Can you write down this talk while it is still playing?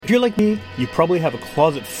you're like me, you probably have a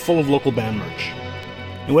closet full of local band merch.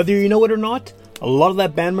 And whether you know it or not, a lot of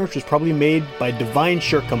that band merch was probably made by Divine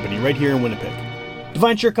Shirt Company right here in Winnipeg.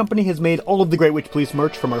 Divine Shirt Company has made all of the Great Witch Police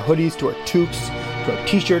merch, from our hoodies to our toques to our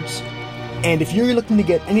t-shirts. And if you're looking to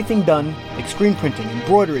get anything done, like screen printing,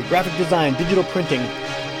 embroidery, graphic design, digital printing,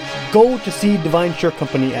 go to see Divine Shirt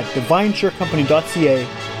Company at divineshirtcompany.ca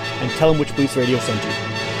and tell them Witch Police Radio sent you.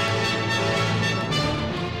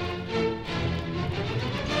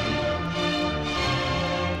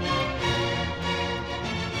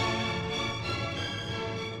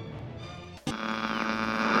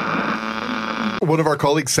 One of our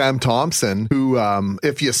colleagues, Sam Thompson, who,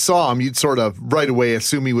 if you saw him, you'd sort of right away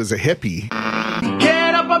assume he was a hippie.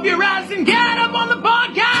 Get up off your ass and get up on the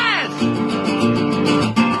podcast!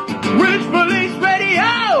 Witch Police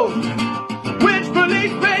Radio! Witch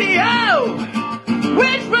Police Radio!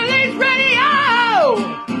 Witch Police Radio!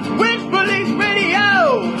 Witch Police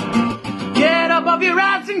Radio! Get up off your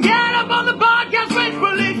ass and get up on the podcast! Witch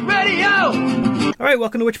Police Radio! All right,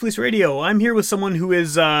 welcome to Witch Police Radio. I'm here with someone who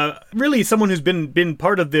is really someone who's been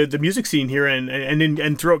part of the music scene here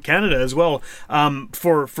and throughout Canada as well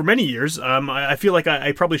for many years. I feel like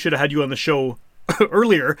I probably should have had you on the show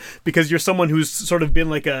earlier, because you're someone who's sort of been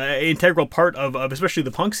like an integral part of especially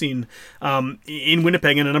the punk scene in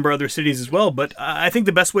Winnipeg and a number of other cities as well. But I think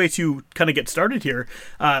the best way to kind of get started here,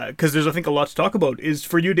 because there's I think a lot to talk about, is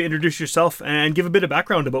for you to introduce yourself and give a bit of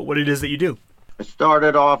background about what it is that you do. I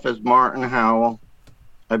started off as Martin Howell.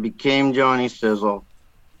 I became Johnny Sizzle.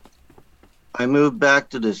 I moved back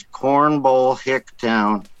to this cornball hick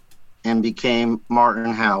town and became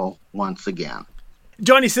Martin Howell once again.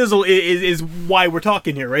 Johnny Sizzle is why we're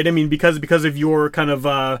talking here, right? I mean, because of your kind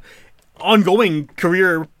of ongoing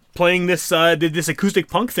career playing this acoustic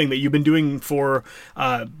punk thing that you've been doing for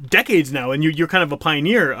decades now, and you're kind of a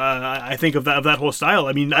pioneer, I think, of that whole style.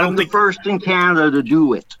 I mean, I'm the first in Canada to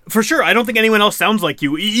do it. For sure. I don't think anyone else sounds like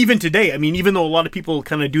you, even today. I mean, even though a lot of people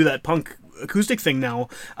kind of do that punk acoustic thing now,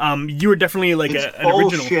 you were definitely like an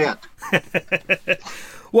original. Shit.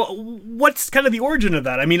 Well, what's kind of the origin of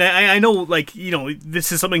that? I mean, I know, like, you know,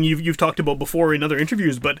 this is something you've talked about before in other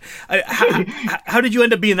interviews, but how did you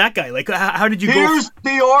end up being that guy? Like, how did you Here's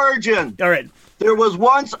the origin. All right. There was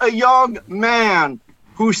once a young man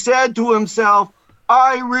who said to himself,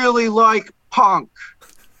 I really like punk.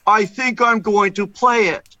 I think I'm going to play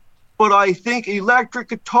it, but I think electric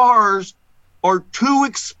guitars are too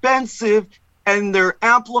expensive and their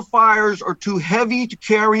amplifiers are too heavy to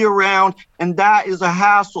carry around, and that is a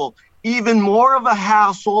hassle. Even more of a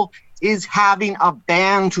hassle is having a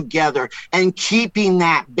band together and keeping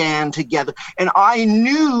that band together. And I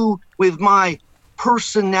knew with my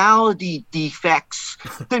personality defects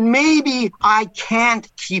that maybe I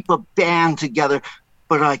can't keep a band together,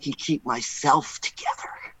 but I can keep myself together.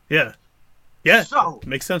 Yeah. Yeah, so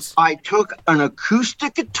makes sense. I took an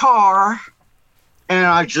acoustic guitar and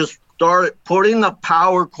I just started putting the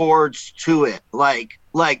power chords to it, like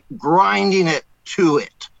grinding it to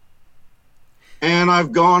it. And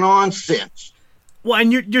I've gone on since. Well,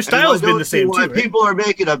 and your style has been the same too, right? People are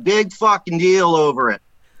making a big fucking deal over it.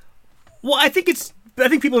 Well, I think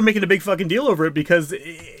people are making a big fucking deal over it because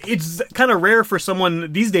it's kind of rare for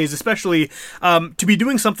someone these days, especially to be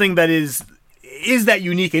doing something that is that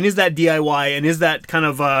unique and is that DIY and is that kind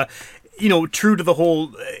of true to the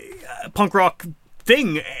whole punk rock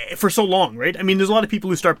thing for so long, right? I mean, there's a lot of people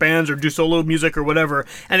who start bands or do solo music or whatever,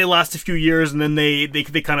 and it lasts a few years, and then they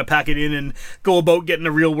kind of pack it in and go about getting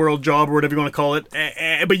a real world job or whatever you want to call it.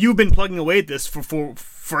 But you've been plugging away at this for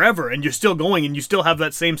forever, and you're still going, and you still have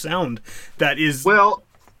that same sound that is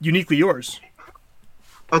uniquely yours.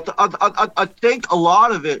 I think a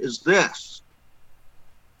lot of it is this.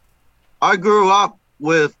 I grew up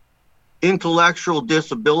with intellectual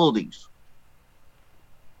disabilities.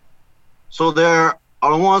 So I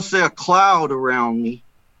don't want to say a cloud around me,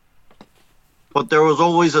 but there was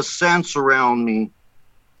always a sense around me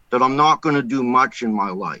that I'm not going to do much in my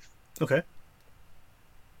life. Okay.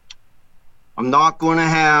 I'm not going to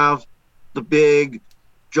have the big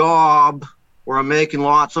job where I'm making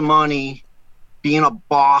lots of money, being a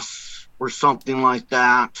boss or something like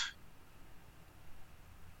that.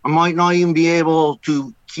 I might not even be able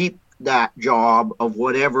to keep that job of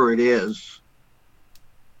whatever it is.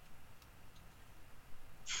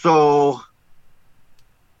 So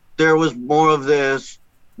there was more of this,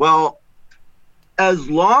 well, as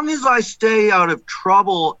long as I stay out of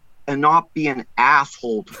trouble and not be an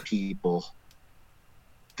asshole to people,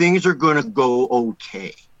 things are going to go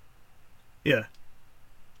okay. Yeah.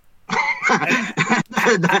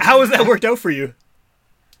 How has that worked out for you?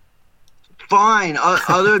 fine.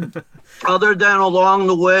 Other than along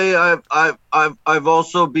the way, I've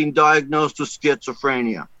also been diagnosed with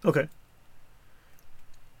schizophrenia. Okay.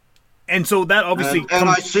 And so that obviously and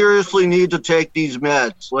I seriously need to take these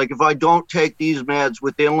meds. Like, if I don't take these meds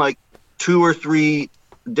within like 2 or 3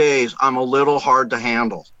 days, I'm a little hard to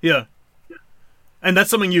handle. Yeah. And that's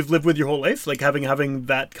something you've lived with your whole life, like having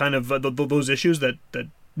that kind of those issues that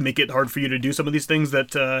make it hard for you to do some of these things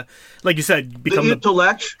that, like you said, become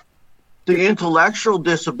the intellectual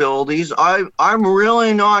disabilities. I'm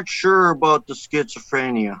really not sure about the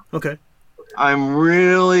schizophrenia. Okay. I'm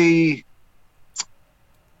really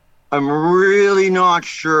not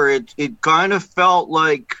sure. It kind of felt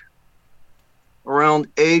like around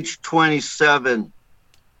age 27.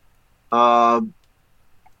 I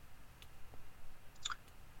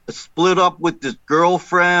split up with this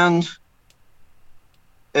girlfriend,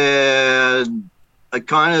 and I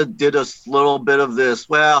kind of did a little bit of this,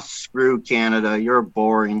 well, screw Canada, you're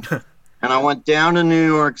boring. And I went down to New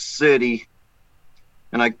York City,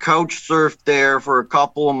 and I couch surfed there for a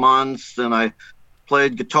couple of months, and I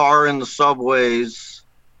played guitar in the subways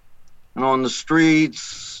and on the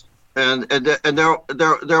streets. And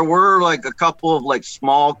there were like a couple of like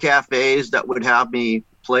small cafes that would have me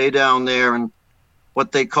play down there, and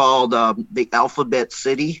what they called the Alphabet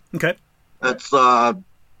City. Okay. That's 6th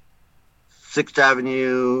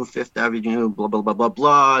Avenue, 5th Avenue, blah, blah, blah, blah,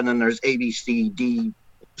 blah. And then there's A, B, C, D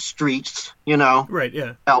streets, you know. Right,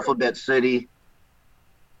 yeah. Alphabet City.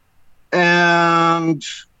 And,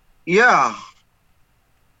 yeah,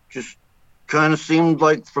 just kind of seemed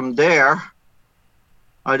like from there,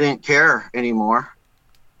 I didn't care anymore.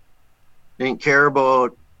 Didn't care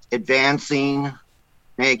about advancing,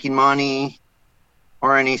 making money,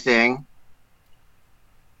 or anything.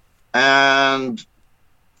 And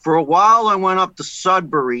for a while, I went up to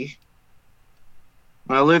Sudbury,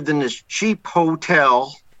 and I lived in this cheap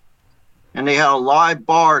hotel, and they had a live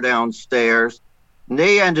bar downstairs, and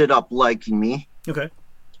they ended up liking me. Okay.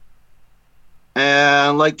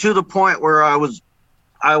 And like to the point where I was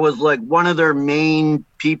like one of their main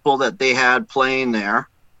people that they had playing there.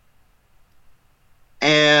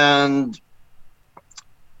 And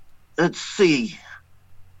let's see.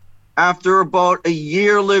 After about a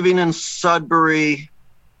year living in Sudbury,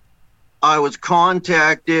 I was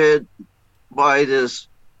contacted by this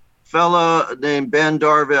fella named Ben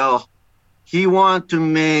Darville. He wanted to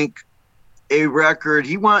make a record.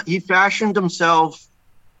 He fashioned himself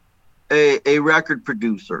a record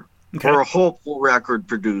producer, Okay. or a hopeful record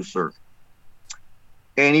producer.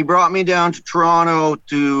 And he brought me down to Toronto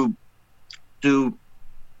to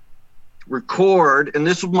record, and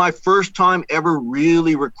this was my first time ever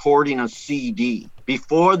really recording a CD.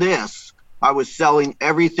 Before this, I was selling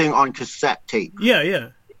everything on cassette tape. Yeah, yeah.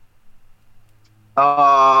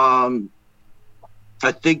 I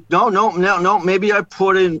think no. Maybe I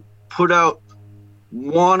put out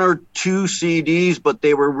 1 or 2 CDs, but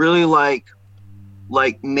they were really like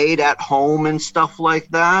made at home and stuff like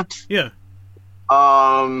that. Yeah.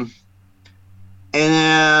 And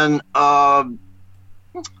then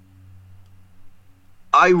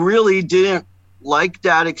I really didn't like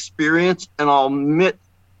that experience, and I'll admit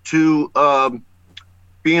to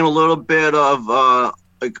being a little bit of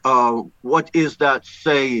what is that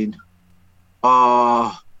saying?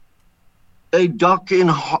 A duck in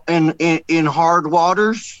hard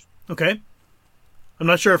waters. Okay. I'm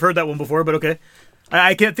not sure I've heard that one before, but okay.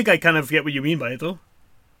 I can't think I kind of get what you mean by it, though.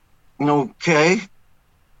 Okay.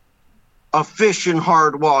 A fish in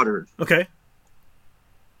hard waters. Okay.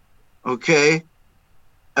 Okay.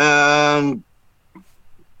 And,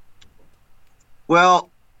 well,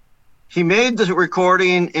 he made the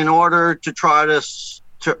recording in order to try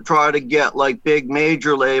to get like big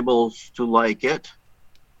major labels to like it,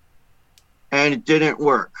 and it didn't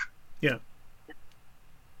work. Yeah.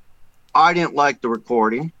 I didn't like the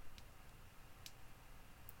recording.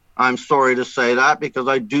 I'm sorry to say that, because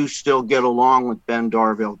I do still get along with Ben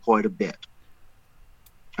Darville quite a bit.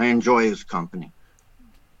 I enjoy his company.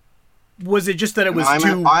 Was it just that it was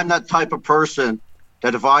I'm that type of person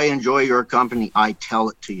that if I enjoy your company, I tell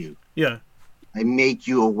it to you. Yeah. I make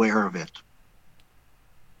you aware of it.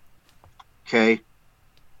 Okay?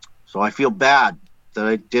 So I feel bad that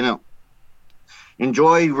I didn't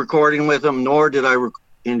enjoy recording with him, nor did I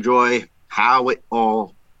enjoy how it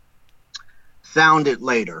all sounded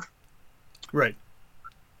later. Right.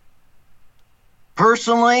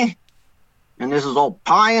 Personally, and this is all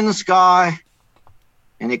pie in the sky,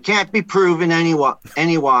 and it can't be proven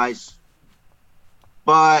anywise,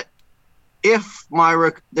 but if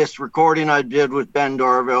this recording I did with Ben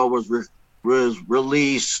Darville was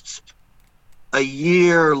released a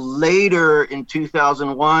year later in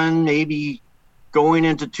 2001, maybe going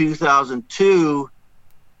into 2002,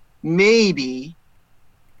 maybe,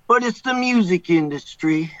 but it's the music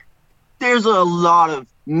industry. There's a lot of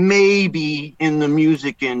maybe in the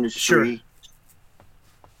music industry. Sure.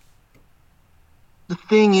 The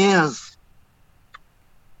thing is,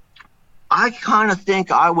 I kind of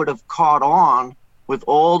think I would have caught on with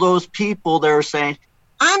all those people that are saying,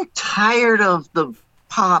 I'm tired of the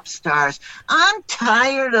pop stars. I'm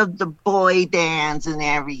tired of the boy bands and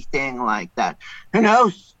everything like that. Who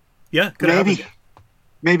knows? Yeah, could maybe, happen.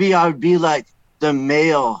 maybe I would be like the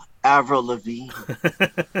male Avril Lavigne.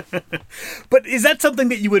 But is that something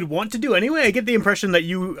that you would want to do anyway? I get the impression that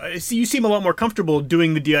you seem a lot more comfortable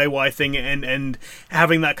doing the DIY thing and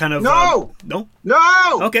having that kind of... No! No?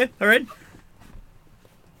 No! Okay, all right.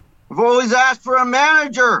 I've always asked for a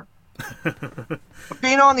manager.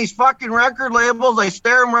 Being on these fucking record labels, I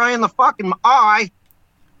stare them right in the fucking eye.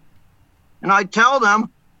 And I tell them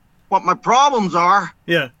what my problems are.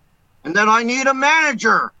 Yeah. And then I need a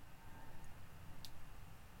manager.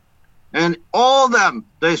 And all of them,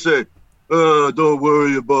 they say, don't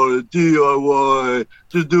worry about it, DIY,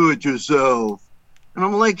 just do it yourself. And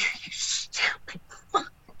I'm like, you stupid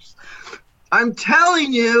fuckers. I'm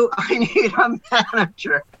telling you, I need a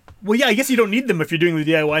manager. Well, yeah, I guess you don't need them if you're doing the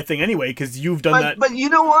DIY thing anyway, because you've done that. But you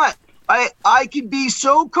know what? I can be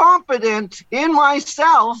so confident in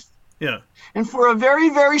myself. Yeah. And for a very,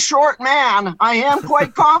 very short man, I am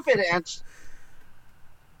quite confident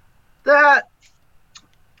that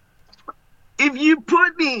if you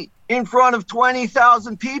put me in front of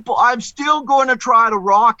 20,000 people, I'm still going to try to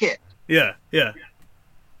rock it. Yeah, yeah.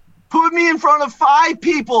 Put me in front of 5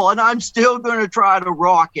 people, and I'm still going to try to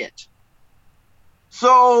rock it.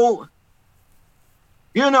 So,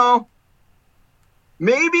 you know,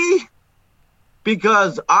 maybe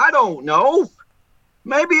because I don't know,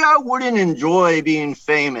 maybe I wouldn't enjoy being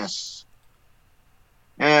famous.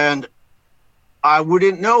 And I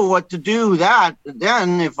wouldn't know what to do that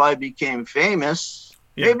then if I became famous.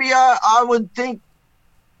 Yeah. Maybe I would think,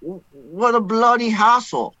 what a bloody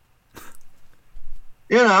hassle.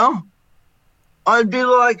 You know, I'd be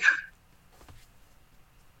like,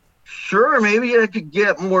 sure, maybe I could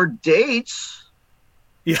get more dates.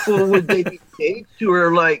 Yeah. Or would they be dates who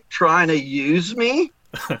are like trying to use me?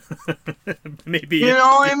 Maybe. You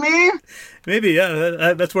know what I mean? Maybe,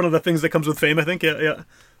 yeah. That's one of the things that comes with fame, I think. Yeah, yeah.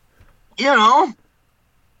 You know,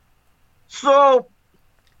 so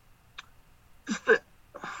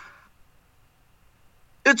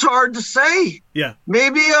it's hard to say. Yeah.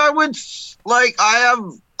 Maybe I would, like, I have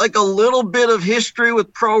like a little bit of history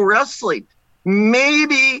with pro wrestling.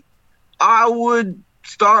 Maybe I would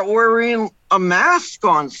start wearing a mask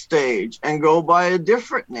on stage and go by a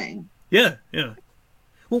different name. Yeah, yeah.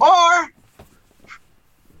 Or I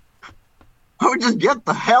would just get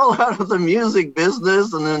the hell out of the music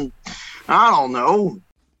business and then, I don't know.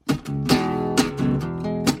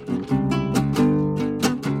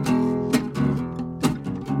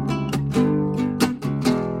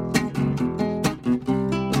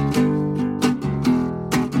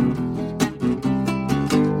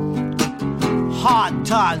 Hot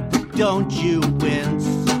tod, but don't you wince.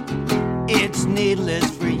 It's needless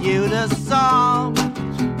for you to solve.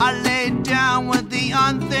 I laid down with the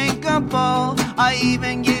unthinkable. I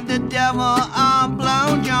even gave the devil a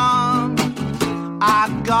blowjob. I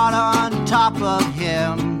got on top of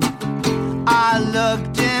him. I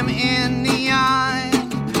looked him in the eye.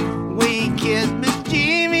 We kissed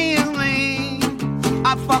mischievously.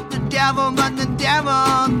 I fucked the devil, but the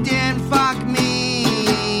devil didn't fuck me.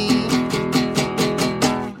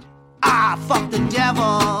 I fucked the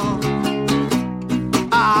devil.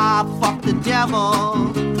 I fucked the devil.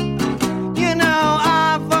 You know,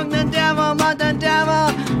 I fucked the devil, but the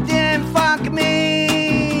devil didn't fuck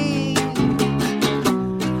me.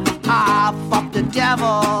 I fucked the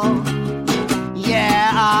devil.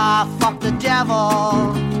 Yeah, I fucked the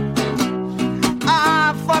devil.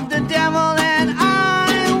 I fucked the devil and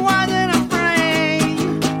I wasn't afraid.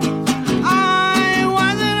 I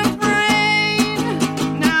wasn't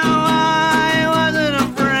afraid. No, I wasn't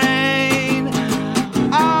afraid.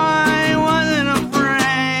 I wasn't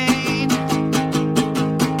afraid.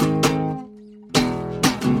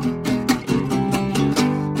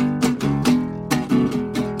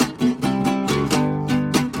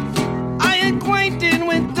 I acquainted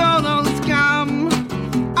with all those scum.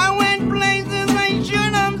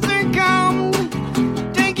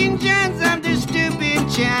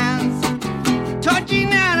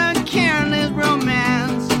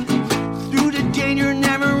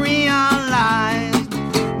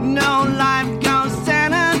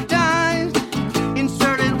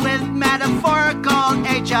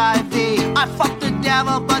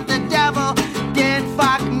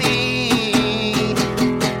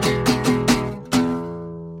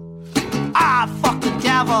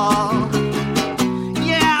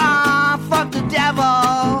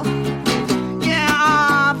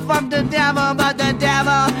 the devil, but the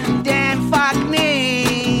devil didn't fuck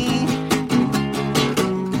me.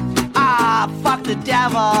 Ah, fuck the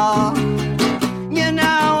devil. You know,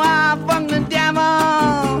 I fuck the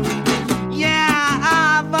devil. Yeah,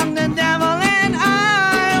 I fuck the devil, and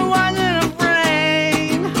I wasn't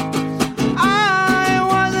afraid. I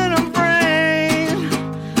wasn't afraid.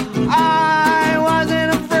 I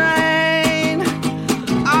wasn't afraid.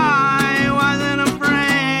 I wasn't afraid.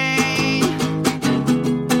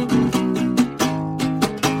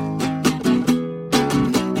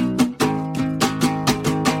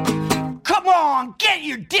 Come on, get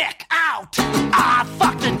your dick out. Ah,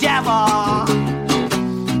 fuck the devil.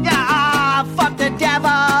 Yeah, ah, fuck the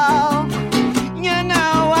devil. You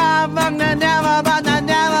know, I fuck the devil, but the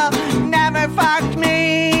devil never fucked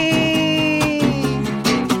me.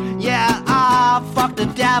 Yeah, ah, fuck the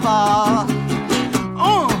devil.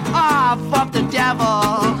 Ah, fuck the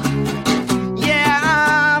devil. Yeah,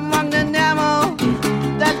 ah, fuck the devil.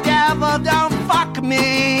 The devil don't fuck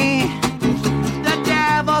me. The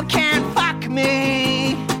devil can't fuck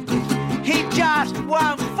me. He just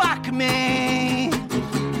won't fuck me.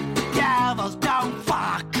 Devils don't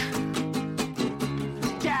fuck.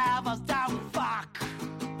 Devils don't fuck.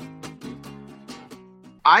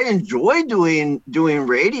 I enjoy doing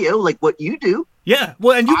radio like what you do. Yeah,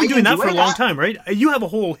 well, and you've been I doing that for a enjoy long that. time, right? You have a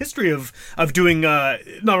whole history of doing not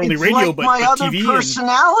only It's radio like but my other TV. And,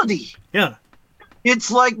 personality. yeah, It's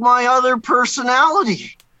like my other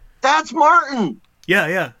personality. That's Martin.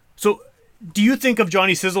 yeah. So, do you think of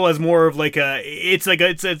Johnny Sizzle as more of like it's like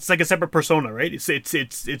a separate persona, right? It's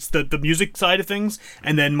the music side of things,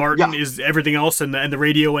 and then Martin Yeah. is everything else, and the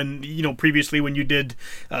radio, and you know, previously when you did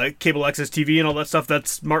cable access TV and all that stuff,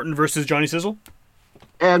 that's Martin versus Johnny Sizzle.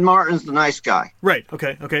 And Martin's the nice guy. Right.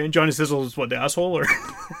 Okay. And Johnny Sizzle is what, the asshole, or?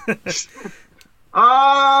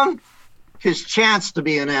 His chance to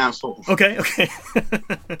be an asshole. Okay.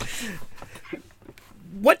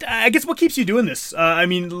 What, I guess, what keeps you doing this? I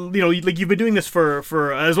mean, you know, like you've been doing this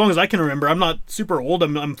for as long as I can remember. I'm not super old.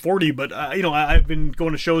 I'm 40, but you know, I've been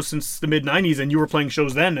going to shows since the mid '90s, and you were playing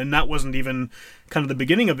shows then, and that wasn't even kind of the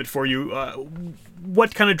beginning of it for you.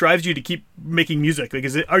 What kind of drives you to keep making music? Like,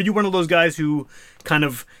 are you one of those guys who kind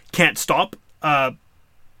of can't stop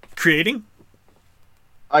creating?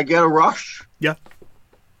 I get a rush. Yeah,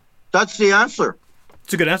 That's the answer.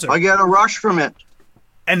 it's a good answer. I get a rush from it.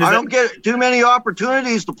 And is I that- don't get too many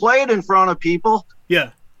opportunities to play it in front of people.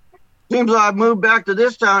 Yeah. Seems I've moved back to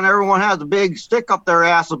this town. Everyone has a big stick up their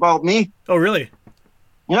ass about me. Oh, really?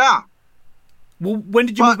 Yeah. Well, when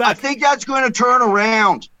did you move But I back? think that's going to turn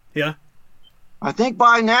around. Yeah. I think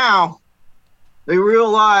by now they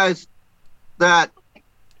realize that,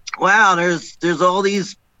 wow, there's all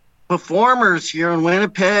these performers here in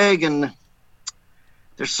Winnipeg, and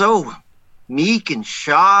they're so meek and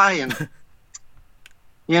shy, and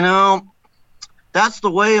you know, that's the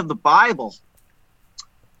way of the Bible.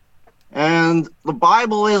 And the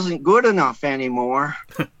Bible isn't good enough anymore.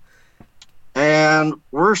 And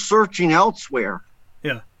we're searching elsewhere.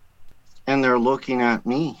 Yeah. And they're looking at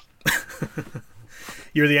me.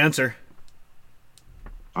 You're the answer.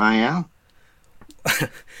 I am.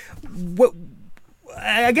 What?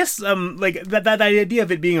 I guess like that idea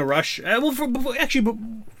of it being a rush. But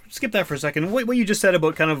skip that for a second. What you just said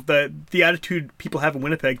about kind of the attitude people have in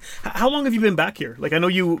Winnipeg. How long have you been back here? Like, I know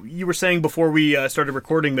you were saying before we started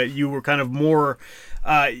recording that you were kind of more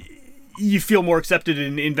you feel more accepted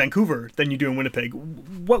in Vancouver than you do in Winnipeg.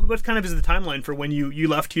 What kind of is the timeline for when you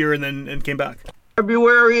left here and came back?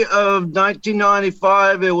 February of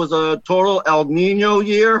 1995, it was a total El Nino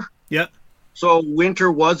year. Yeah. So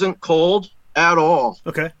winter wasn't cold at all.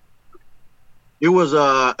 Okay. It was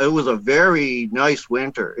a very nice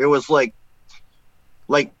winter. It was like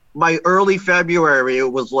by early February,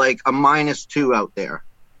 it was like a -2 out there.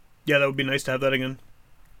 Yeah, that would be nice to have that again.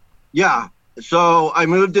 Yeah. So I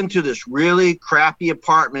moved into this really crappy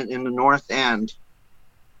apartment in the North End,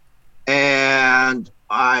 and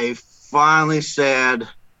I finally said,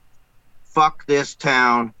 fuck this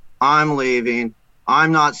town. I'm leaving.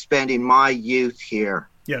 I'm not spending my youth here.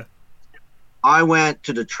 Yeah. I went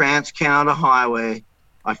to the Trans-Canada Highway.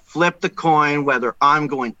 I flipped the coin whether I'm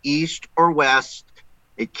going east or west.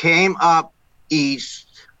 It came up east.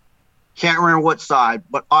 Can't remember what side,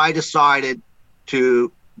 but I decided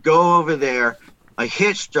to go over there. I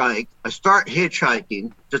hitchhike. I start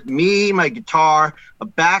hitchhiking. Just me, my guitar, a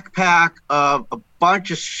backpack of a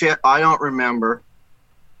bunch of shit I don't remember.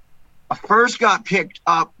 I first got picked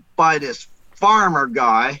up by this farmer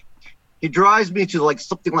guy. He drives me to like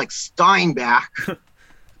something like Steinbach,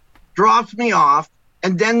 drops me off,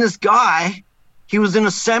 and then this guy he was in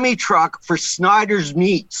a semi truck for Snyder's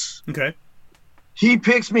Meats. Okay. He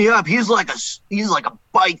picks me up. He's like a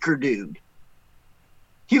biker dude.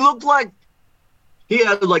 He looked like he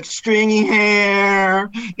had like stringy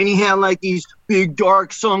hair, and he had like these big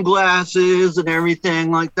dark sunglasses and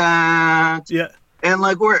everything like that. Yeah. And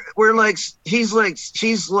like we're like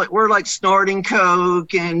we're like snorting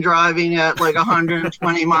coke and driving at like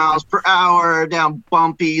 120 miles per hour down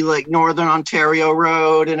bumpy like Northern Ontario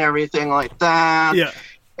Road and everything like that. Yeah.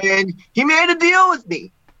 And he made a deal with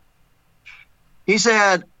me. He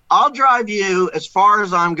said, "I'll drive you as far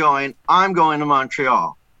as I'm going. I'm going to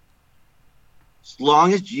Montreal. As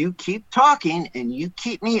long as you keep talking and you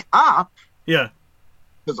keep me up, Yeah.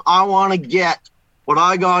 because I want to get what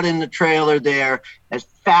I got in the trailer there as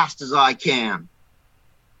fast as I can."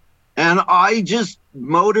 And I just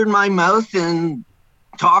motored my mouth and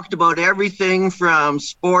talked about everything from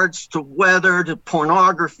sports to weather to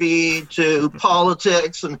pornography to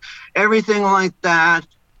politics and everything like that.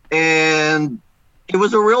 And it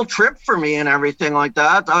was a real trip for me and everything like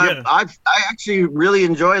that. I actually really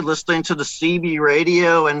enjoyed listening to the CB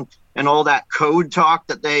radio and all that code talk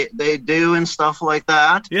that they do and stuff like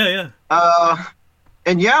that. Yeah.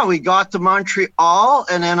 And yeah, we got to Montreal,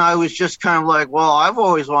 and then I was just kind of like, well, I've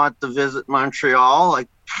always wanted to visit Montreal. Like,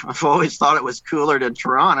 I've always thought it was cooler than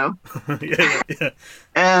Toronto. Yeah.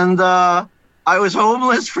 And I was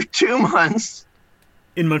homeless for 2 months.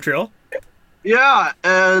 In Montreal? Yeah,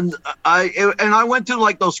 and I went to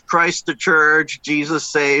like those Christ the Church, Jesus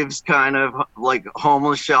Saves kind of like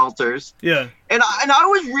homeless shelters. Yeah. And I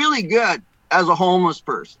was really good as a homeless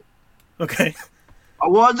person. Okay. I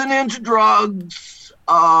wasn't into drugs.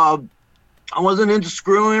 I wasn't into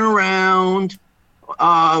screwing around.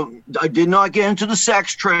 I did not get into the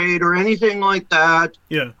sex trade or anything like that.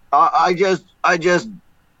 Yeah.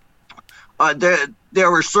 There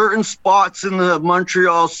were certain spots in the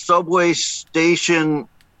Montreal subway station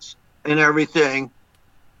and everything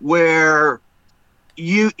where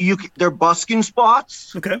they're busking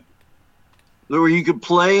spots. Okay. Where you could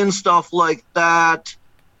play and stuff like that.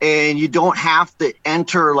 And you don't have to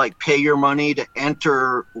pay your money to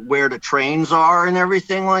enter where the trains are and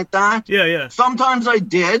everything like that. Yeah. Sometimes I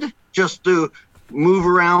did just to move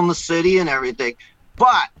around the city and everything.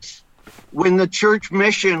 But when the church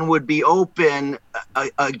mission would be open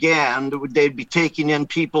again, they'd be taking in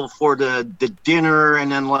people for the dinner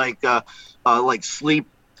and then like sleep.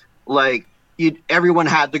 Like everyone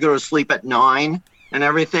had to go to sleep at 9 and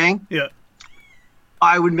everything. Yeah.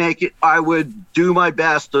 I would do my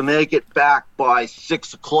best to make it back by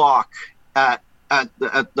 6 o'clock at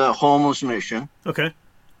the homeless mission. Okay.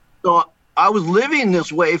 So I was living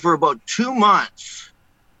this way for about 2 months.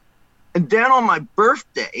 And then on my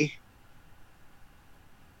birthday,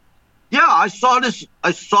 I saw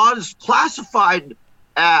this classified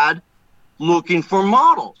ad looking for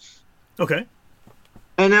models. Okay.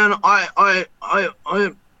 And then I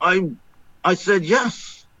said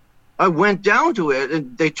yes. I went down to it,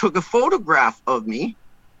 and they took a photograph of me.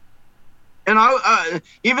 And I,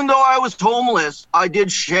 even though I was homeless, I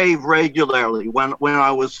did shave regularly when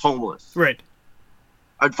I was homeless. Right.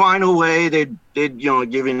 I'd find a way. They'd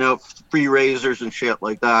giving out free razors and shit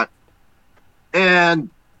like that. And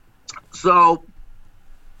so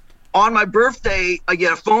on my birthday, I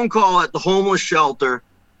get a phone call at the homeless shelter,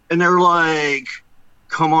 and they're like,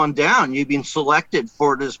 "Come on down. You've been selected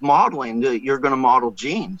for this modeling. You're going to model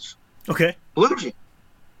jeans." Okay. Blue jeans.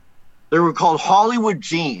 They were called Hollywood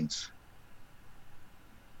jeans.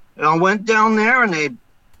 And I went down there and they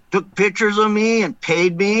took pictures of me and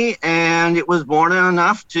paid me, and it was more than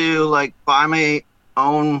enough to like buy my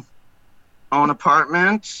own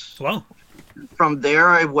apartment. Wow. From there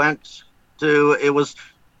I went to it was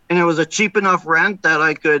a cheap enough rent that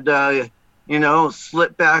I could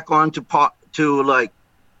slip back onto to like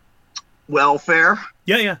welfare.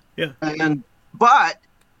 Yeah. But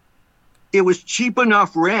it was cheap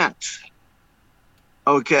enough rent.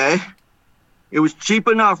 Okay. It was cheap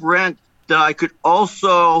enough rent that I could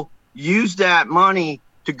also use that money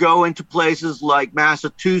to go into places like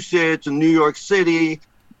Massachusetts and New York City,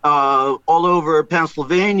 all over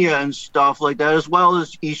Pennsylvania and stuff like that, as well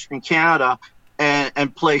as Eastern Canada,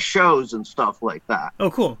 and play shows and stuff like that. Oh,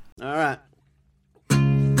 cool. All right.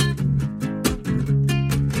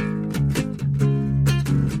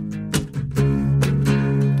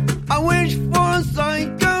 I wish for a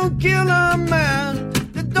psycho killer man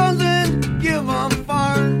that doesn't give a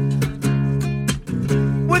fart,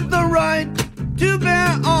 with the right to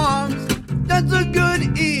bear arms. That's a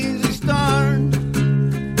good easy start.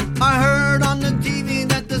 I heard on the TV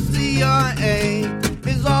that the CIA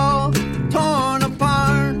is all torn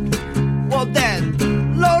apart. Well, that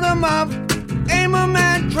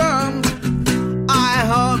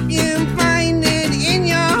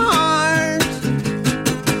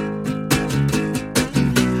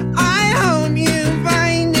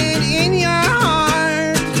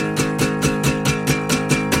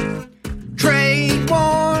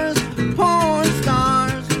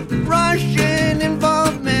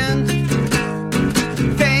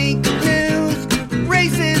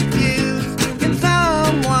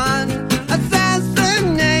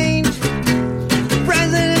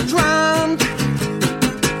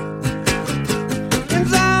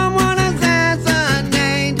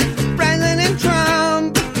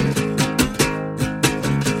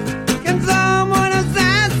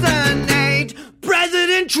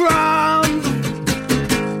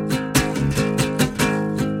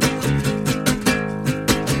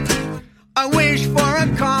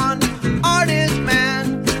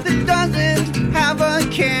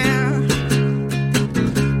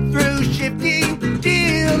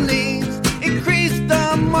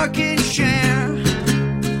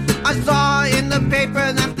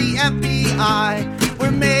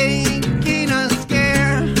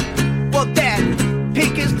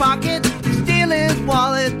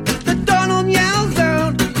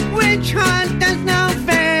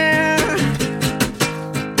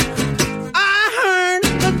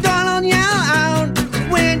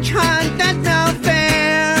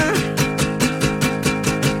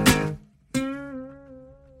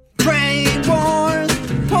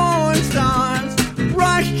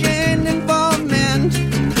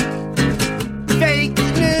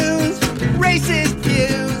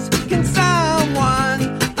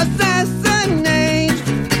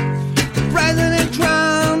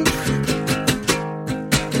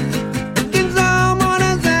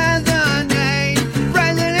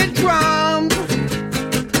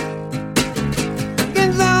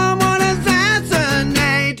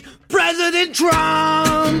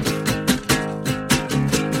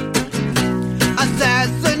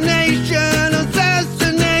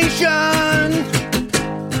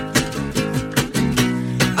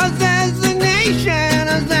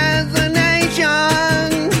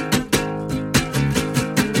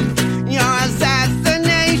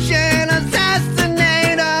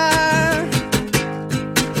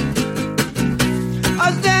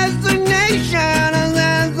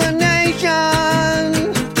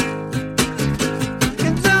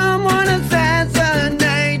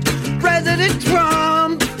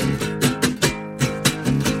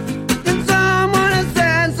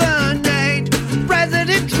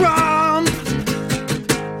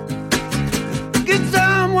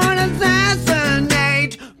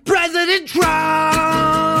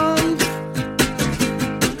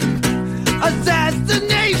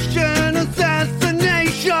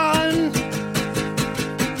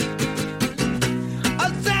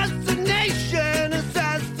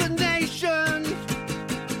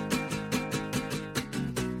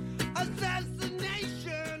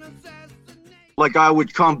like I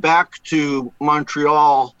would come back to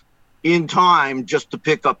Montreal in time just to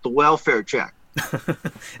pick up the welfare check.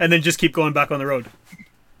 And then just keep going back on the road.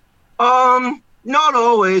 Not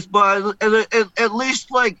always, but at least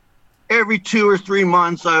like every 2 or 3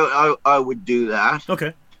 months, I would do that.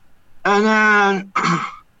 Okay. And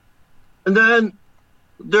then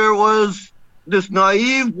there was this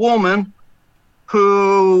naive woman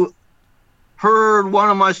who heard one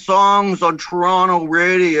of my songs on Toronto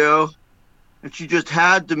radio, and she just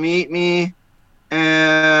had to meet me.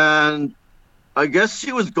 And I guess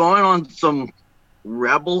she was going on some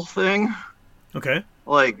rebel thing. Okay.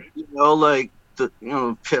 Like, like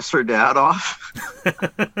to, piss her dad off.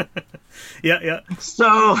 Yeah.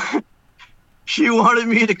 So she wanted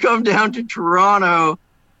me to come down to Toronto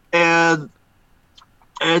and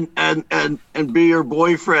be her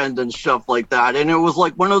boyfriend and stuff like that. And it was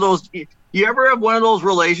like one of those, you ever have one of those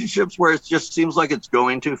relationships where it just seems like it's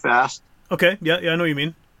going too fast? Okay. Yeah, I know what you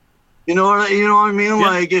mean. You know what I mean? Yeah.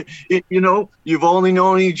 Like, you've only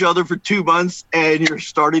known each other for 2 months and you're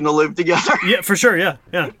starting to live together. Yeah, for sure. Yeah.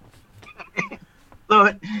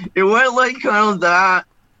 So it went like kind of that.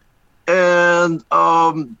 And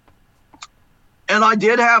I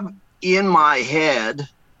did have in my head,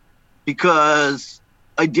 because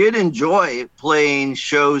I did enjoy playing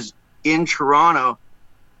shows in Toronto,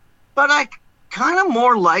 but I kind of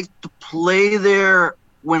more liked to play there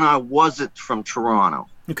when I wasn't from Toronto.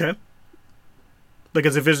 Okay. Like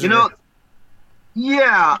as a visitor.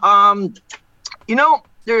 Yeah.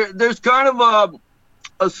 There's kind of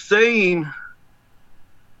a saying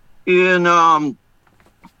in, I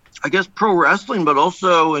guess, pro wrestling, but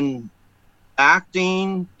also in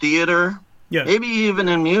acting, theater, maybe even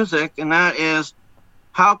in music, and that is,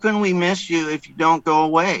 how can we miss you if you don't go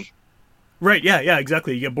away? Right. Yeah,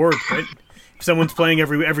 exactly. You get bored, right? If someone's playing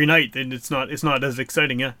every night, then it's not as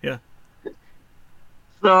exciting. Yeah.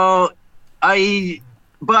 So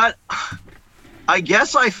but I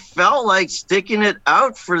guess I felt like sticking it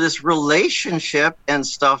out for this relationship and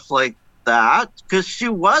stuff like that, because she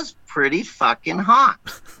was pretty fucking hot.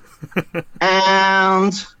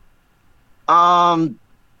 And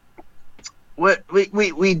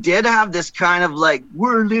we did have this kind of like,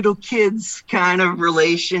 we're little kids kind of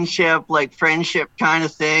relationship, like friendship kind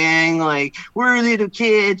of thing. Like, we're little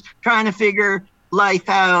kids trying to figure life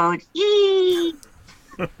out.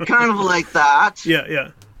 Kind of like that.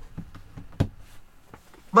 Yeah.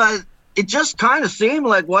 But it just kind of seemed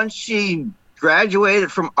like once she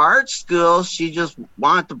graduated from art school, she just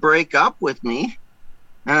wanted to break up with me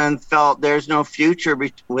and felt there's no future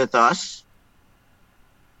with us.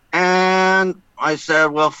 And I said,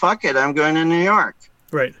 well, fuck it, I'm going to New York.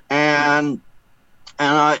 Right. And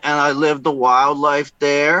I lived the wildlife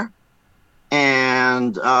there,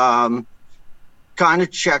 and kind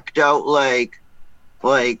of checked out like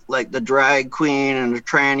the drag queen and the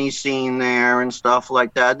tranny scene there and stuff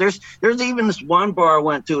like that. There's even this one bar I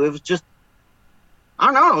went to. It was just, I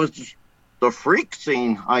don't know, it was just the freak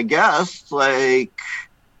scene, I guess. Like,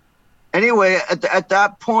 anyway, at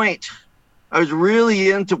that point, I was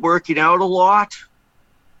really into working out a lot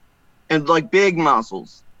and like big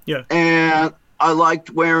muscles. Yeah. And I liked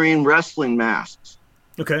wearing wrestling masks.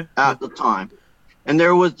 Okay. At the time. And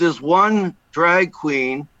there was this one drag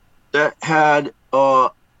queen that had a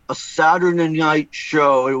Saturday night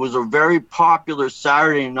show. It was a very popular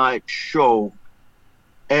Saturday night show.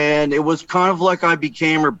 And it was kind of like I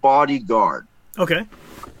became her bodyguard. Okay.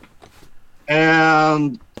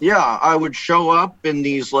 And yeah, I would show up in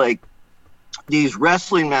these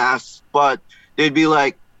wrestling masks, but they'd be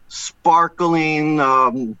like sparkling,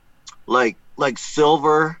 like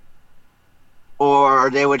silver, or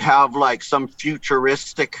they would have like some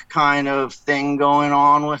futuristic kind of thing going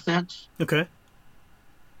on with it. Okay.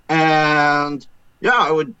 And yeah,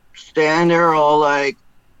 I would stand there all like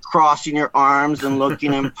crossing your arms and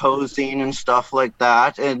looking and posing and stuff like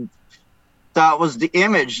that. And that was the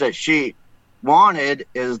image that she wanted,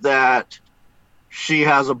 is that she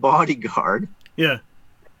has a bodyguard. Yeah.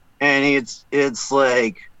 And it's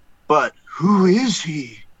like, but who is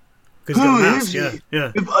he? Who is he?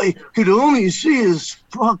 Yeah. If I could only see his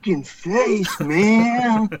fucking face,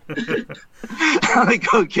 man.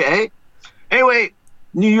 Like, okay. Anyway,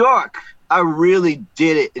 New York. I really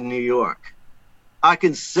did it in New York. I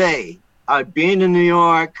can say I've been to New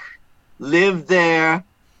York, lived there,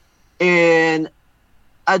 and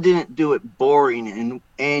I didn't do it boring in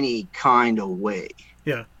any kind of way.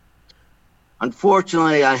 Yeah.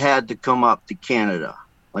 Unfortunately, I had to come up to Canada,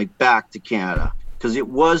 like back to Canada, because it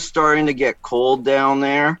was starting to get cold down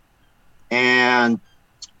there, and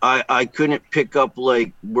I couldn't pick up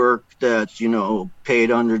like work that's,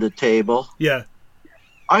 paid under the table. Yeah.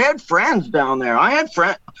 I had friends down there. I had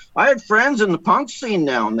friends in the punk scene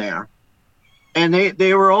down there, and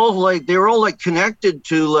they were all like connected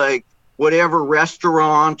to like whatever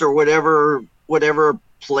restaurant or whatever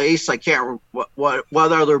place. I can't what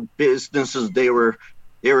other businesses they were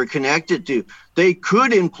connected to. They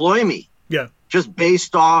could employ me. Yeah. Just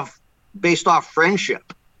based off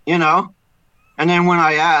friendship, you know? And then when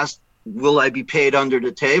I asked, will I be paid under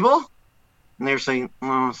the table? And they're saying,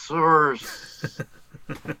 oh, sorry,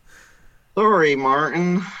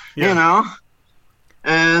 Martin, you know?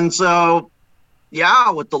 And so,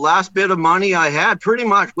 yeah, with the last bit of money I had,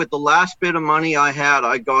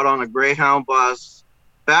 I got on a Greyhound bus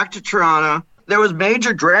back to Toronto. There was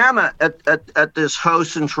major drama at this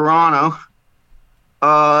house in Toronto.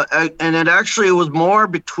 And it actually was more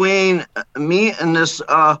between me and this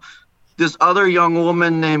other young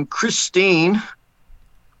woman named Christine.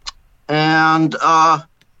 And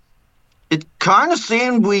it kind of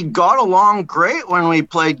seemed we got along great when we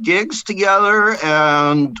played gigs together.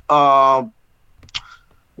 And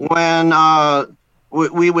when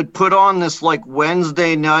we would put on this like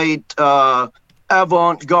Wednesday night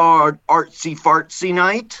avant-garde artsy fartsy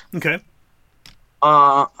night. Okay.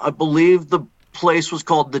 I believe the place was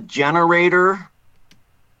called The Generator.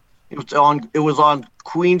 It was on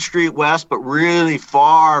Queen Street West, but really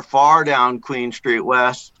far down Queen Street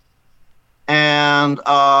West. And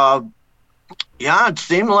it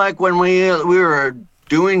seemed like when we were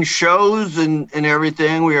doing shows and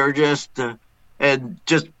everything, we were just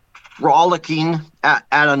frolicking at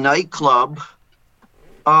a nightclub.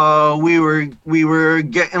 We were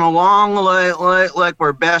getting along like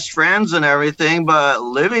we're best friends and everything, but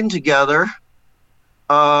living together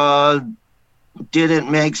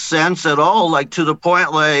didn't make sense at all. Like to the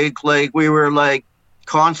point like we were like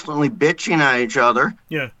constantly bitching at each other.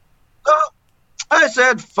 Yeah. So I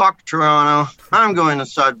said, "Fuck Toronto. I'm going to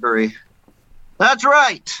Sudbury." That's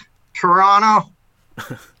right, Toronto.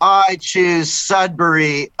 I choose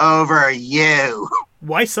Sudbury over you.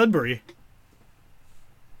 Why Sudbury?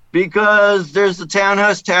 Because there's the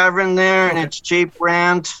Townhouse Tavern there, and it's cheap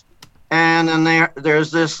rent. And then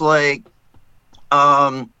there's this like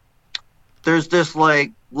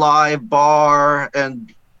live bar,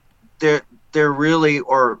 and they're really,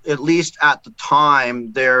 or at least at the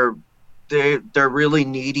time, they're really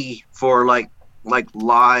needy for like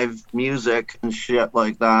live music and shit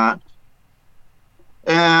like that.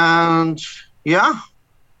 And yeah,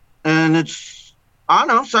 and it's, I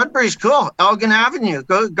don't know, Sudbury's cool. Elgin Avenue,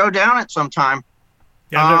 go down it sometime.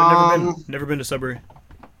 Yeah, I've never been to Sudbury.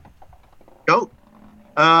 Go.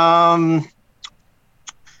 And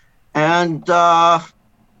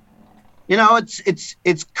you know,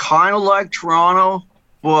 it's kind of like Toronto,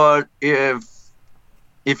 but if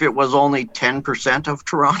it was only 10% of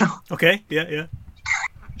Toronto. Okay. Yeah.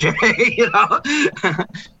 You know.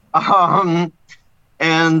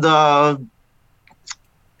 And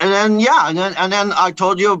then I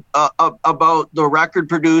told you about the record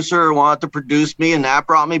producer who wanted to produce me, and that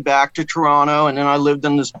brought me back to Toronto. And then I lived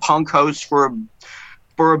in this punk house for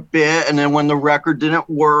a bit, and then when the record didn't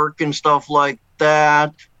work and stuff like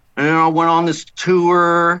that, and then I went on this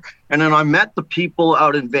tour, and then I met the people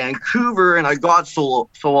out in Vancouver, and I got so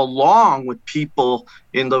along with people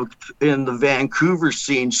in the Vancouver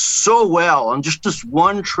scene so well on just this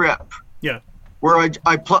one trip. Yeah. Where I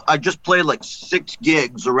just played like 6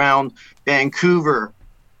 gigs around Vancouver,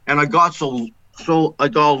 and I got I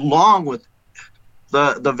got along with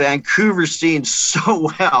the Vancouver scene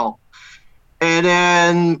so well. And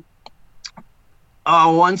then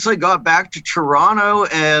once I got back to Toronto,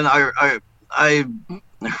 and I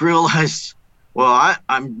realized, well,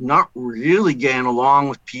 I'm not really getting along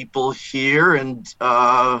with people here, and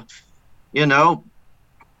you know,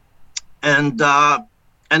 and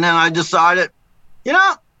then I decided, you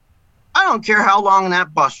know, I don't care how long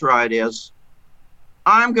that bus ride is.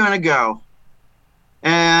 I'm going to go.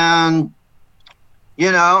 And,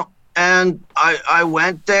 you know, and I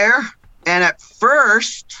went there. And at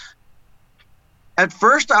first I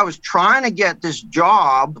was trying to get this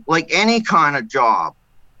job, like any kind of job.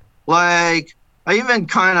 Like, I even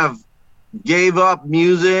kind of gave up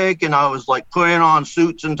music, and I was like putting on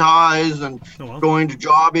suits and ties and going to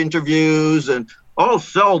job interviews, and I'll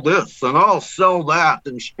sell this and I'll sell that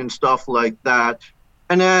and stuff like that.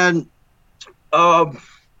 And then on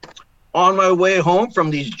my way home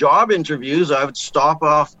from these job interviews, I would stop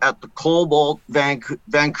off at the Cobalt,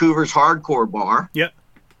 Vancouver's hardcore bar. Yep.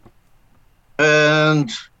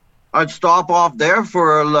 And I'd stop off there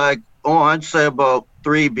for like, I'd say about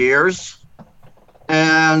 3 beers.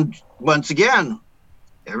 And once again,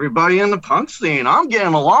 everybody in the punk scene, I'm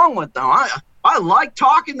getting along with them. I like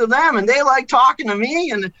talking to them and they like talking to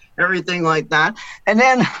me and everything like that. And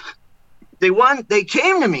then they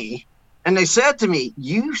came to me and they said to me,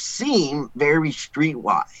 you seem very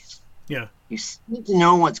streetwise. Yeah. You seem to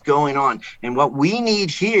know what's going on. And what we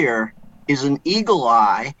need here is an eagle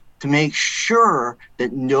eye to make sure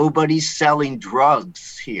that nobody's selling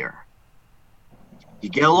drugs here. You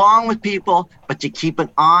get along with people, but you keep an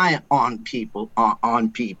eye on people,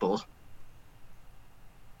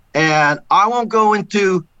 And I won't go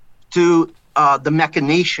into the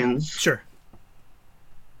machinations. Sure.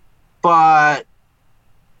 But,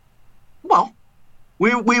 well,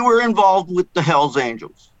 we were involved with the Hells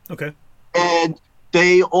Angels. Okay. And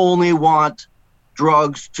they only want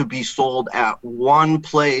drugs to be sold at one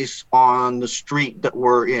place on the street that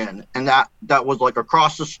we're in. And that was like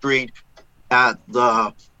across the street at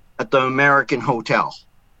the American Hotel.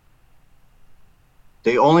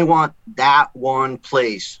 They only want that one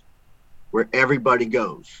place where everybody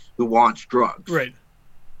goes who wants drugs. Right.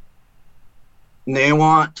 And they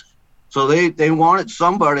wanted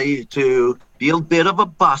somebody to be a bit of a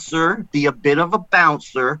busser, be a bit of a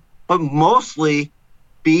bouncer, but mostly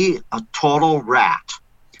be a total rat.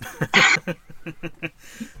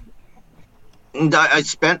 And I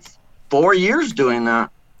spent 4 years doing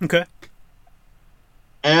that. Okay.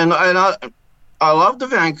 And I love the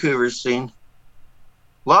Vancouver scene.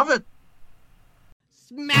 Love it.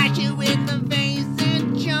 Smash you in the face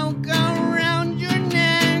and choke around your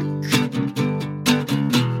neck.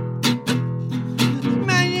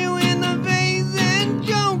 Smash you in the face and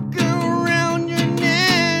choke around your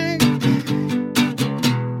neck.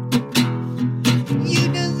 You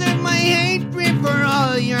deserve my hatred for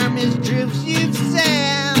all your mistruths you've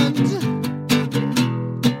said.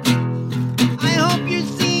 I hope your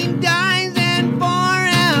scene dies and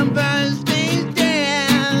forever stays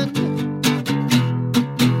dead.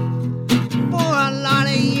 For a lot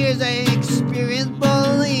of years I experienced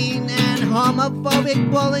bullying and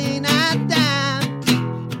homophobic bullying at that.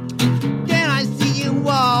 Then I see you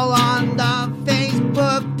all on the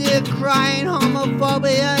Facebook decrying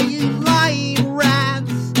homophobia, you lying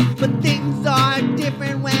rats. But things are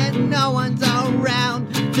different when no one's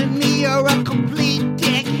around. To me you're a complete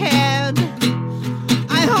dickhead.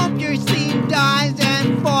 I hope your scene dies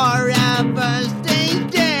and forever stays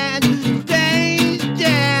dead. Stays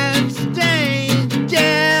dead, stays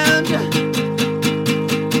dead.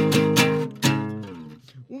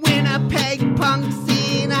 Winnipeg punk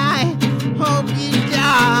scene, I hope you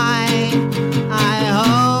die. I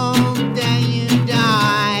hope that you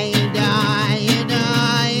die, you die, you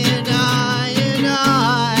die, you die, you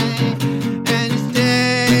die. And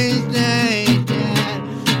stay dead.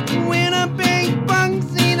 Winnipeg punk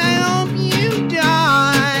scene, I hope you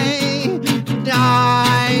die.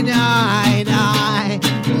 Die, die, die.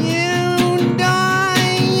 You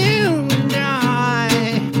die, you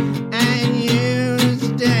die. And you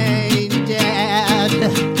stay dead.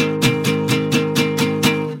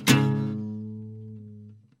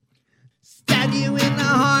 Stab you in the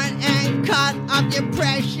heart and cut off your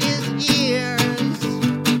precious ears.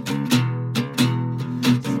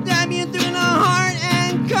 Stab you through the heart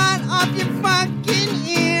and cut off your fucking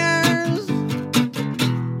ears.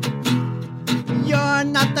 You're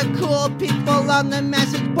not the cool people on the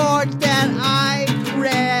message boards that I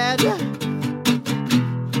read.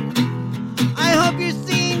 I hope your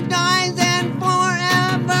scene dies and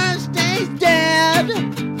forever stays dead.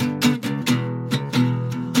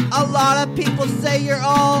 A lot of people say you're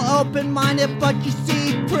all open-minded, but you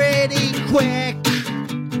see pretty quick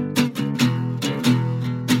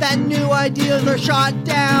that new ideas are shot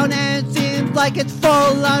down and it seems like it's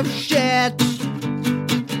full of shit.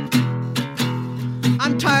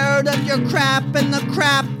 I'm tired of your crap and the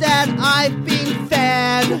crap that I've been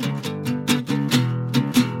fed.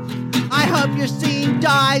 I hope your scene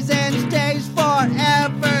dies and stays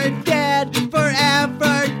forever dead,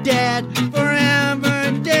 forever dead,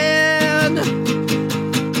 forever dead.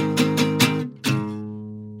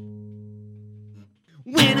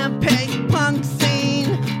 Winnipeg punk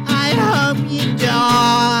scene, I hope you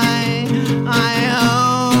die. I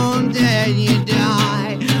hope that you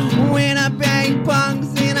die. Winnipeg punk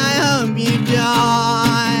scene, I hope you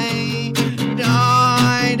die.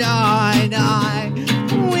 Die, die, die.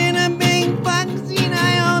 Winnipeg punk scene,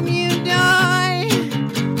 I hope you die.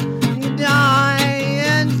 Die,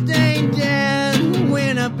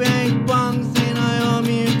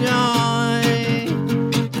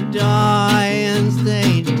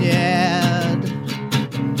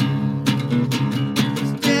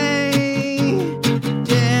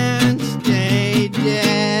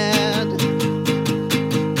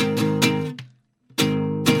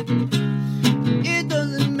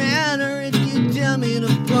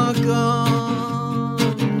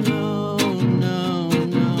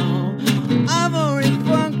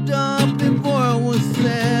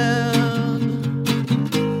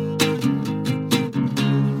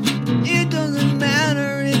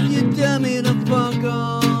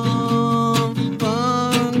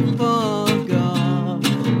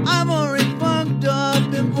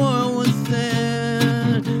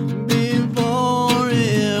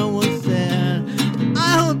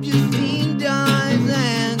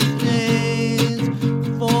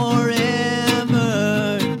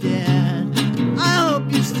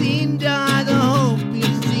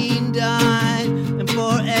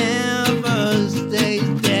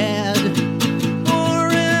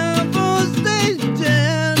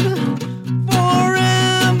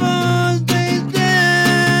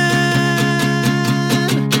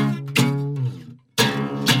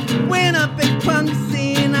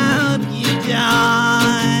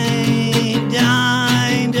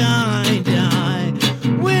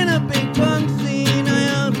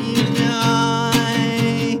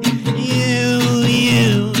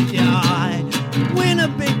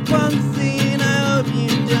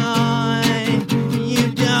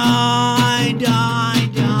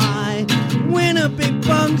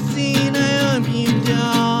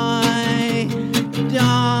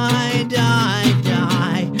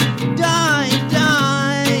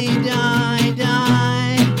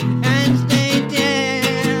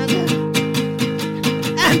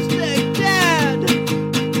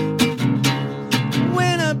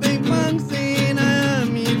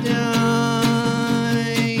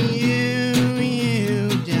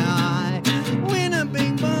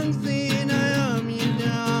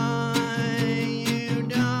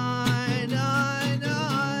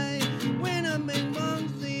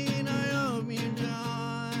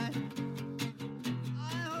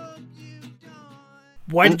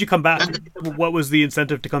 Why did you come back? What was the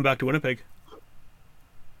incentive to come back to Winnipeg?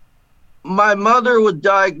 My mother was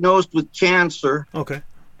diagnosed with cancer, Okay.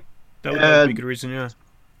 That would be a good reason, yeah.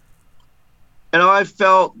 and I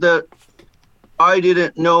felt that I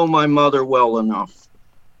didn't know my mother well enough.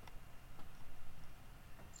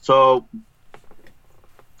 So,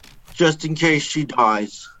 just in case she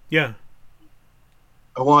dies, Yeah.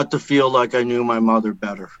 I want to feel like I knew my mother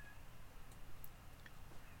better.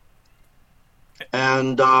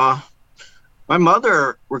 And my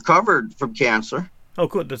mother recovered from cancer. Oh,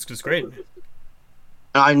 cool. That's just great. And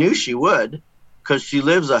I knew she would because she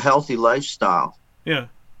lives a healthy lifestyle. Yeah.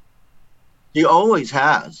 She always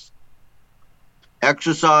has.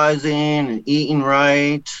 Exercising and eating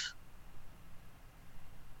right.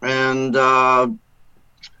 And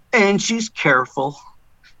she's careful.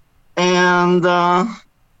 And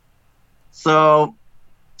so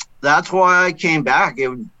that's why I came back. It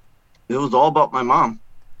was all about my mom.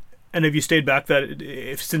 And have you stayed back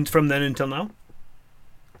since from then until now?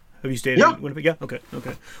 Have you stayed Yeah. in Winnipeg? Yeah. Okay.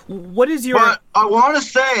 What is your... But I want to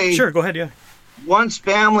say, Sure, go ahead, yeah. once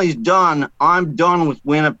family's done, I'm done with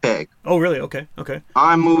Winnipeg. Oh, really? Okay.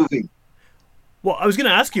 I'm moving. Well, I was going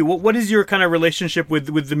to ask you, what is your kind of relationship with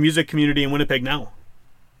the music community in Winnipeg now?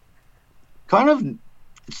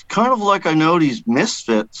 It's kind of like I know these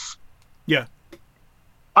misfits. Yeah.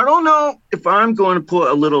 I don't know if I'm going to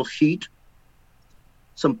put a little heat,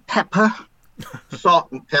 some pepper,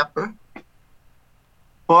 salt and pepper.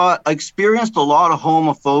 But I experienced a lot of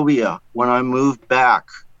homophobia when I moved back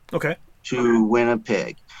Okay. to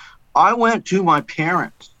Winnipeg. I went to my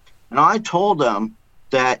parents and I told them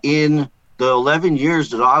that in the 11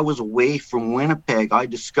 years that I was away from Winnipeg, I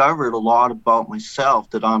discovered a lot about myself,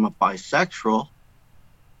 that I'm a bisexual.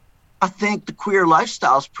 I think the queer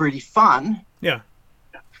lifestyle is pretty fun. Yeah.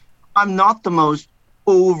 I'm not the most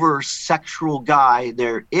over-sexual guy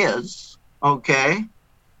there is, okay? In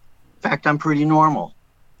fact, I'm pretty normal.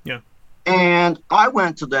 Yeah. And I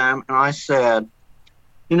went to them and I said,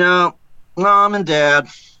 Mom and Dad,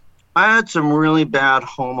 I had some really bad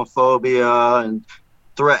homophobia and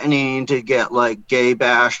threatening to get like gay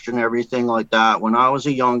bashed and everything like that when I was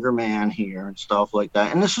a younger man here and stuff like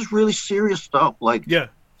that. And this is really serious stuff. Yeah.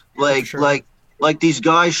 Sure. Like these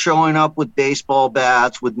guys showing up with baseball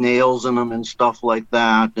bats with nails in them and stuff like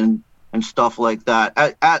that and stuff like that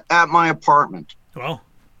at my apartment. Wow.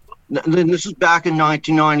 This is back in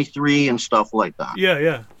 1993 and stuff like that.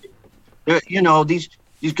 Yeah.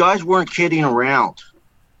 These guys weren't kidding around.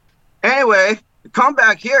 Anyway, come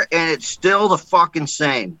back here and it's still the fucking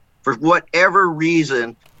same. For whatever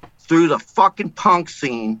reason, through the fucking punk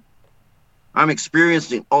scene, I'm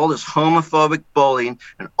experiencing all this homophobic bullying,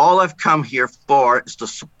 and all I've come here for is to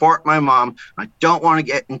support my mom. I don't want to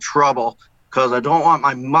get in trouble because I don't want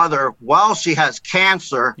my mother, while she has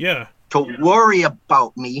cancer, to worry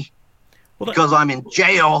about me because I'm in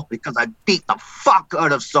jail because I beat the fuck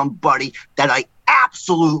out of somebody that I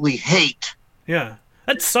absolutely hate. Yeah.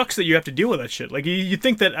 That sucks that you have to deal with that shit. Like, you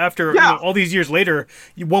think that after all these years later,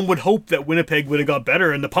 one would hope that Winnipeg would have got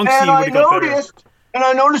better and the punk scene would have got better. And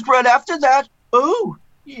I noticed right after that,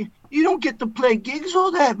 you don't get to play gigs all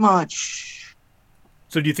that much.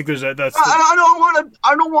 So do you think there's that's? I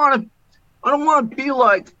don't want to be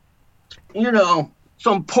like,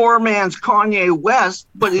 some poor man's Kanye West,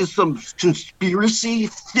 but is some conspiracy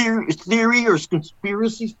theory or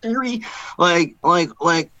conspiracy theory like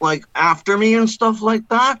after me and stuff like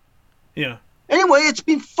that. Yeah. Anyway, it's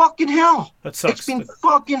been fucking hell. That sucks. It's been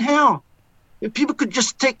fucking hell. If people could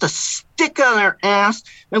just take the stick out of their ass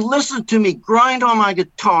and listen to me grind on my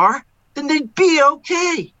guitar, then they'd be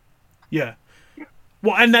okay. Yeah.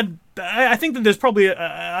 Well, and I think that there's probably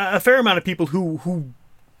a fair amount of people who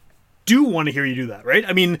do want to hear you do that, right?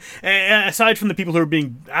 I mean, aside from the people who are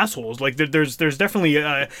being assholes, like there's definitely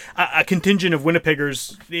a contingent of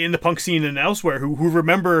Winnipeggers in the punk scene and elsewhere who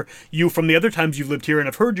remember you from the other times you've lived here and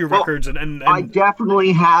have heard your records. And I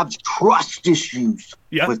definitely have trust issues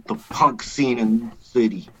with the punk scene in the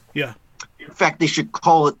city. Yeah. In fact, they should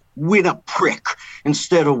call it Winniprick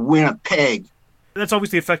instead of Winnipeg. That's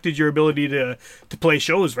obviously affected your ability to play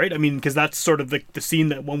shows, right? I mean, because that's sort of the scene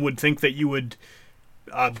that one would think that you would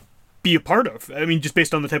be a part of. I mean, just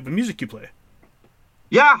based on the type of music you play.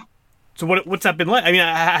 Yeah. So what's that been like? I mean,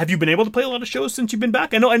 have you been able to play a lot of shows since you've been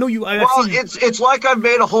back? I know you. It's like I've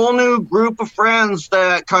made a whole new group of friends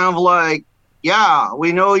that kind of like,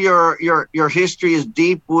 we know your history is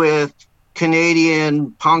deep with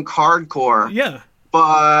Canadian punk hardcore. Yeah.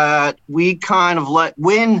 But we kind of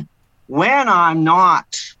when I'm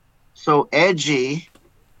not so edgy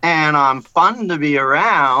and I'm fun to be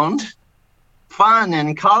around, fun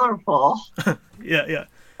and colorful. Yeah.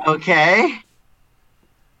 Okay.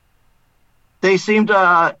 They seem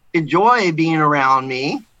to enjoy being around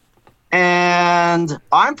me. And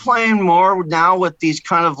I'm playing more now with these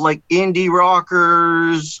kind of like indie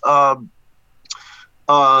rockers,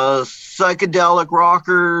 psychedelic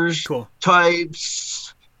rockers Cool.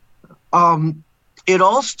 types. It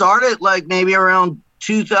all started like maybe around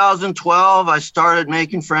 2012. I started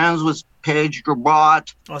making friends with Paige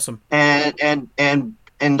Grabot Awesome. and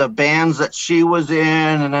the bands that she was in,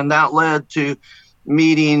 and then that led to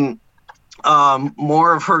meeting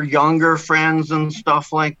more of her younger friends and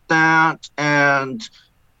stuff like that. And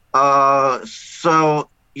so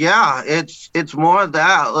yeah, it's more of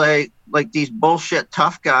that, like these bullshit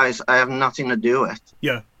tough guys I have nothing to do with.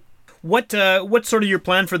 Yeah. What's sort of your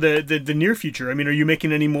plan for the near future? I mean, are you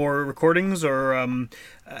making any more recordings or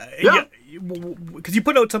Yeah. Because you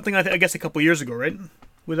put out something I guess a couple years ago, right?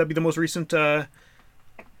 Would that be the most recent?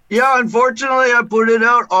 Yeah, unfortunately, I put it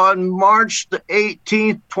out on March the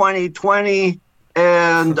 18th, 2020,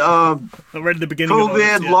 and Right at the beginning of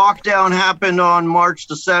COVID August, yeah. lockdown happened on March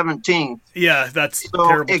the 17th. Yeah, that's So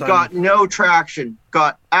terrible it timing. got no traction,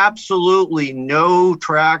 got absolutely no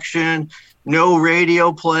traction, no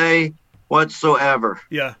radio play whatsoever.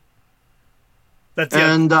 Yeah. That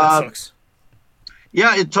And, sucks.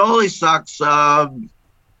 Yeah, it totally sucks.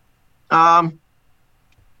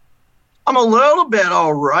 I'm a little bit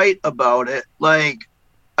all right about it. Like,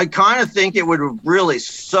 I kind of think it would have really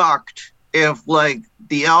sucked if, like,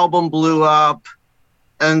 the album blew up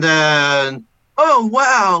and then, oh,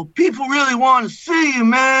 wow, people really want to see you,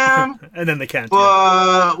 man, And then they can't.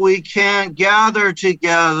 but we can't gather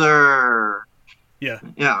together. Yeah.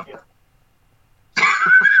 Yeah.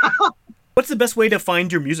 What's the best way to find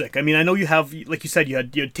your music? I mean, I know you have, like you said, you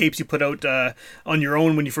had tapes you put out on your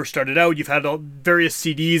own when you first started out. You've had various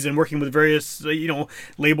CDs and working with various,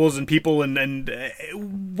 labels and people. And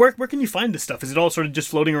where can you find this stuff? Is it all sort of just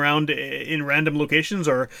floating around in random locations,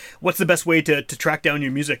 or what's the best way to track down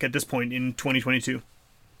your music at this point in 2022?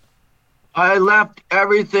 I left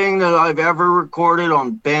everything that I've ever recorded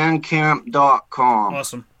on Bandcamp.com.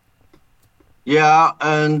 Awesome. Yeah,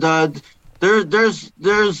 and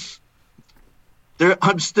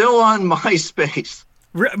I'm still on MySpace.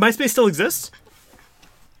 MySpace still exists?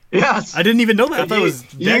 Yes. I didn't even know that. I thought it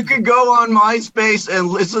was You dead. could go on MySpace and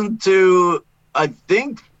listen to, I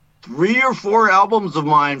think, 3 or 4 albums of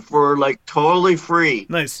mine for like totally free.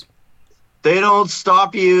 Nice. They don't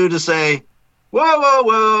stop you to say,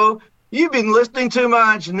 whoa, you've been listening too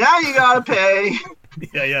much. Now you gotta pay.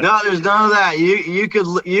 Yeah. No, there's none of that. You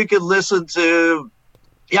could listen to,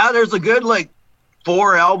 yeah, there's a good like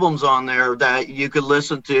 4 albums on there that you could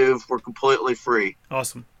listen to for completely free.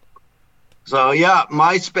 Awesome. So yeah,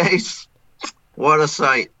 MySpace, what a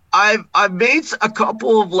site. I've made a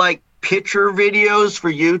couple of like picture videos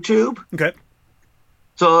for YouTube. Okay.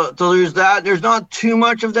 So there's that. There's not too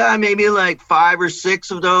much of that, maybe like 5 or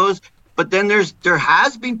 6 of those. But then there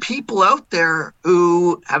has been people out there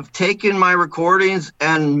who have taken my recordings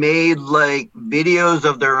and made like videos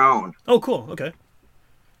of their own. Oh, cool. Okay.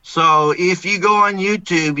 So if you go on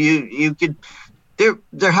YouTube, you could,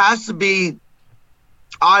 there has to be,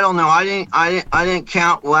 I don't know, I didn't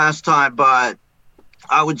count last time, but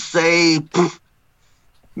I would say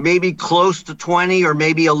maybe close to 20 or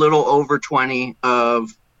maybe a little over 20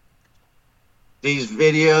 of these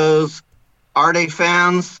videos. Are they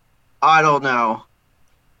fans? I don't know.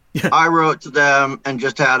 Yeah. I wrote to them and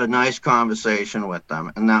just had a nice conversation with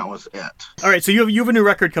them, and that was it. All right. So you have a new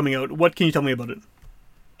record coming out. What can you tell me about it?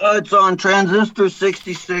 It's on Transistor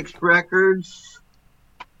 66 Records,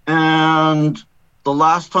 and the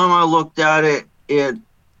last time I looked at it, it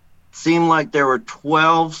seemed like there were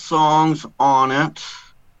 12 songs on it.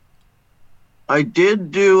 I did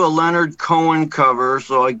do a Leonard Cohen cover,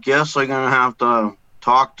 so I guess I'm going to have to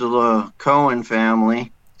talk to the Cohen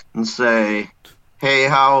family and say, hey,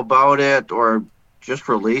 how about it? Or just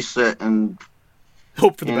release it and,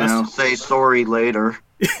 Hope for the best. say sorry later.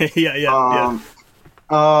 Yeah.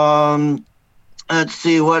 Let's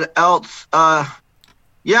see what else.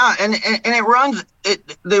 Yeah, and it runs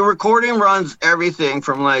the recording runs everything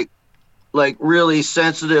from like really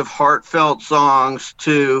sensitive, heartfelt songs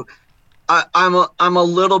to I'm a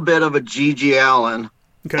little bit of a Gigi Allen.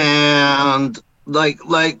 Okay. And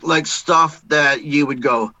like stuff that you would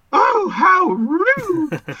go, oh, how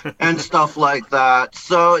rude, and stuff like that.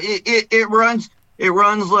 So it runs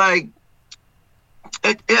like.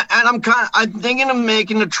 And I'm thinking of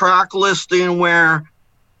making a track listing where,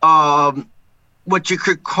 what you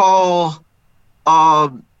could call,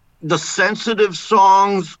 the sensitive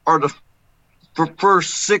songs are the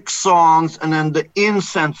first 6 songs, and then the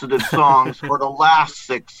insensitive songs for the last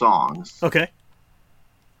 6 songs. Okay.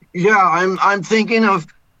 Yeah, I'm thinking of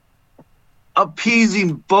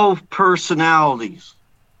appeasing both personalities.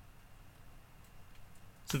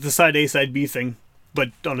 So the side A, side B thing, but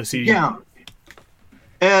on a CD. Yeah.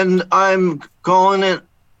 And I'm calling it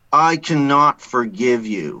I Cannot Forgive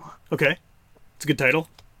You. Okay. It's a good title.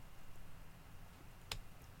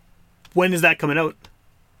 When is that coming out?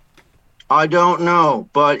 I don't know,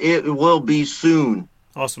 but it will be soon.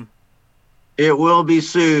 Awesome. It will be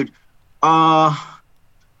soon. I'm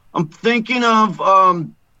thinking of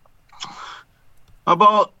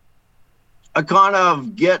about I kind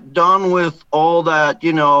of get done with all that,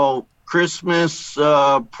 Christmas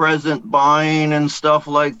present buying and stuff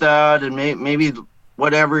like that, and maybe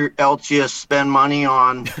whatever else you spend money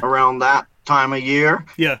on around that time of year.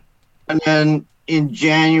 Yeah. And then in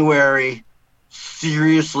January,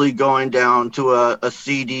 seriously going down to a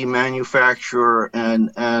CD manufacturer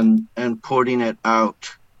and putting it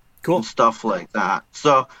out. Cool. And stuff like that.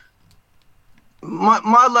 So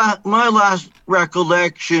my last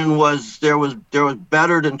recollection was there was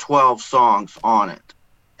better than 12 songs on it.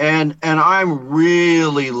 And I'm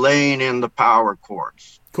really laying in the power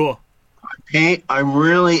chords. Cool. I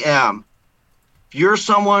really am. If you're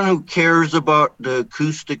someone who cares about the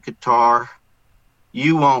acoustic guitar,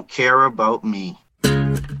 you won't care about me.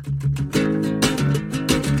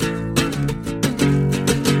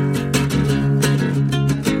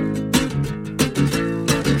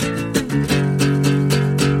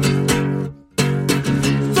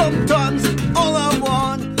 Sometimes all I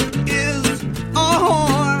want is a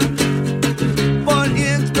horn, but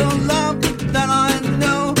it's the love that I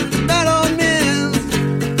know that I'll miss.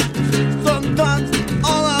 Sometimes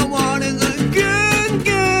all I want is a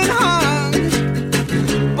good hug,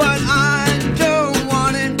 but I don't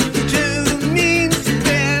want it to mean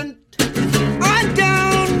spent. I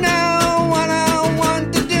don't know what I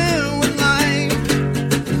want to do with life.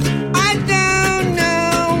 I don't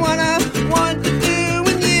know what I want to do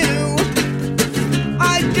with you.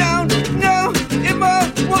 I don't know if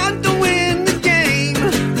I want to win the game.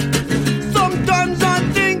 Sometimes I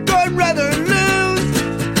think I'd rather lose.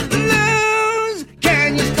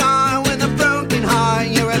 Can you start with a broken heart?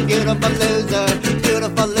 You're a beautiful loser.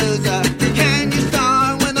 Can you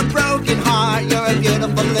start with a broken heart? You're a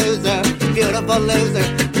beautiful loser.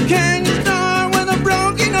 Can you start with a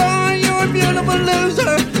broken heart? You're a beautiful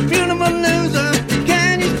loser.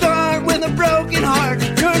 Can you start with a broken heart?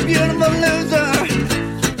 You're a beautiful loser.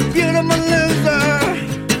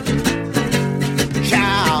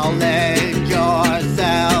 Challenge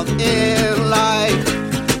yourself in life.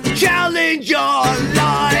 Challenge your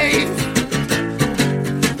life.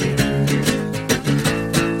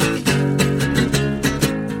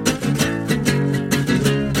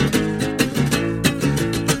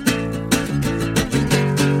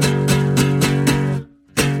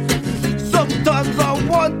 Sometimes I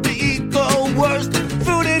want to eat the worst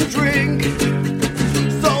food and drink,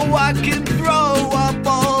 so I can